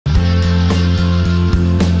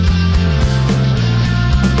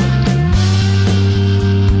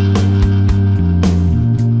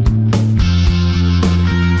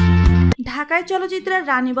প্রায় চলচ্চিত্রের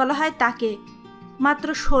রানী বলা হয় তাকে। মাত্র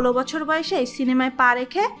 16 বছর বয়সে সিনেমায় পা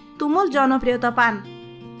রেখে তুমুল জনপ্রিয়তা পান।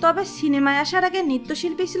 তবে সিনেমায় আসার আগে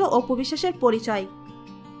নৃত্যশিল্পী ছিল অপু বিশ্বাসের পরিচয়।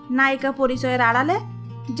 নায়িকা পরিচয়ের আড়ালে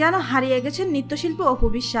যেন হারিয়ে গেছেন নৃত্যশিল্পী অপু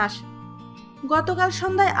বিশ্বাস। গতকাল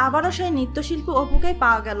সন্ধ্যায় আবারও সেই নৃত্যশিল্পী অপুকেই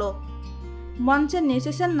পাওয়া গেল। মঞ্চে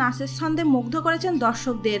নেচেছেন, নাচের ছন্দে মুগ্ধ করেছেন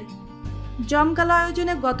দর্শকদের। জমকালো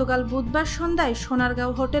আয়োজনে গতকাল বুধবার সন্ধ্যায়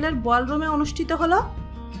সোনারগাঁও হোটেলের বলরুমে অনুষ্ঠিত হলো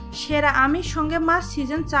সেরা আমির সঙ্গে মাস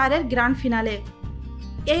সিজন 4-এর গ্র্যান্ড ফিনালে।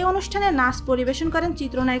 এই অনুষ্ঠানে নাচ পরিবেশন করেন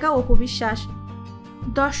চিত্রনায়িকা অপু বিশ্বাস।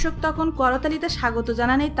 দর্শক তখন করতালিতে স্বাগত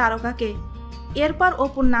জানান এই তারকাকে। এরপর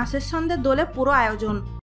অপুর নাচের ছন্দে দোলে পুরো আয়োজন।